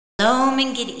Shalom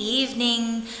and good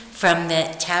evening from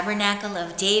the Tabernacle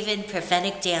of David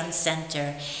Prophetic Dance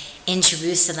Center in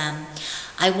Jerusalem.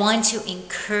 I want to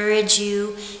encourage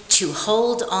you to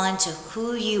hold on to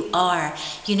who you are.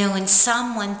 You know, in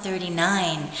Psalm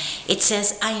 139, it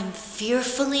says, I am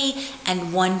fearfully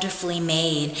and wonderfully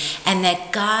made, and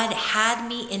that God had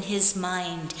me in his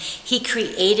mind. He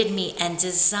created me and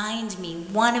designed me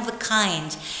one of a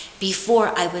kind before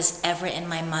I was ever in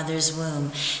my mother's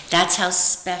womb. That's how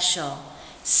special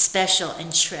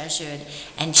and treasured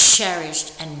and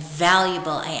cherished and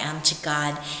valuable I am to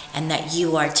God, and that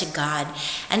you are to God.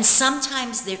 And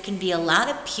sometimes there can be a lot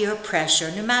of peer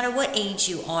pressure, no matter what age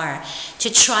you are,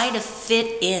 to try to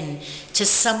fit in to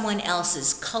someone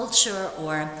else's culture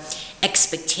or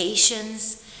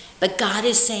expectations. But God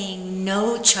is saying,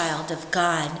 no, child of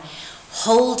God,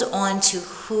 hold on to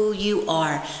who you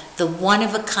are, the one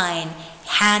of a kind,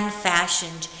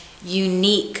 hand-fashioned,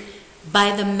 unique,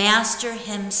 by the Master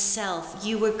himself.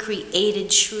 You were created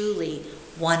truly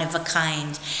one of a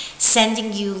kind.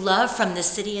 Sending you love from the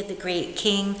city of the great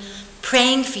King,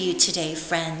 praying for you today,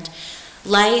 friend.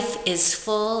 Life is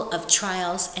full of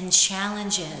trials and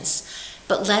challenges,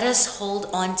 but let us hold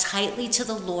on tightly to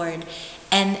the Lord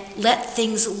and hold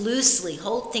things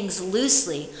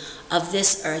loosely of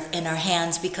this earth in our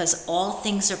hands, because all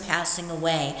things are passing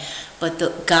away,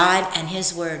 but God and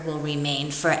his word will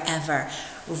remain forever.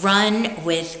 Run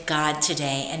with God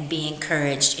today and be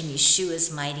encouraged in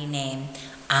Yeshua's mighty name.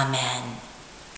 Amen.